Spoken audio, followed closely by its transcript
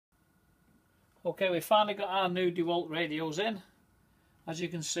Okay, we finally got our new Dewalt radios in. As you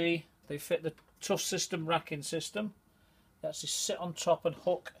can see, they fit the Tuff system racking system. They actually sit on top and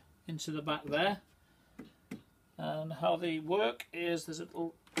hook into the back there. And how they work is there's a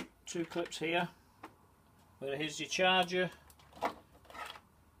little two clips here where here's your charger,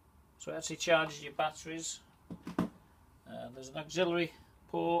 so it actually charges your batteries. There's an auxiliary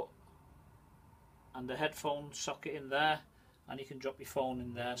port and a headphone socket in there, and you can drop your phone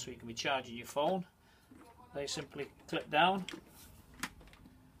in there so you can be charging your phone. They simply clip down.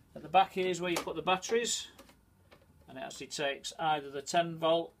 At the back here is where you put the batteries, and it actually takes either the 10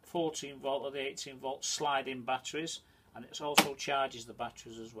 volt, 14 volt or the 18 volt slide-in batteries, and it also charges the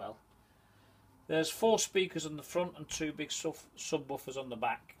batteries as well. There's 4 speakers on the front and 2 big subwoofers on the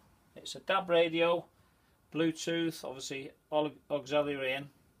back. It's a DAB radio, Bluetooth, obviously auxiliary in,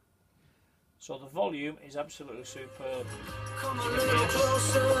 so the volume is absolutely superb. Come a little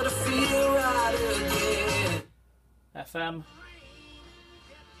closer to feel right again. FM,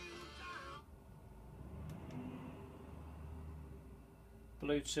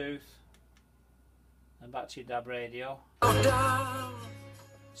 Bluetooth, and back to your DAB radio.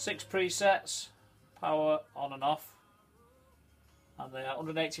 6 presets, power on and off, and they are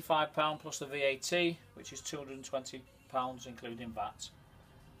 £185 plus the VAT, which is £220 including VAT.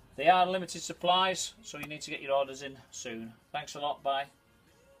 They are limited supplies, so you need to get your orders in soon. Thanks a lot, bye.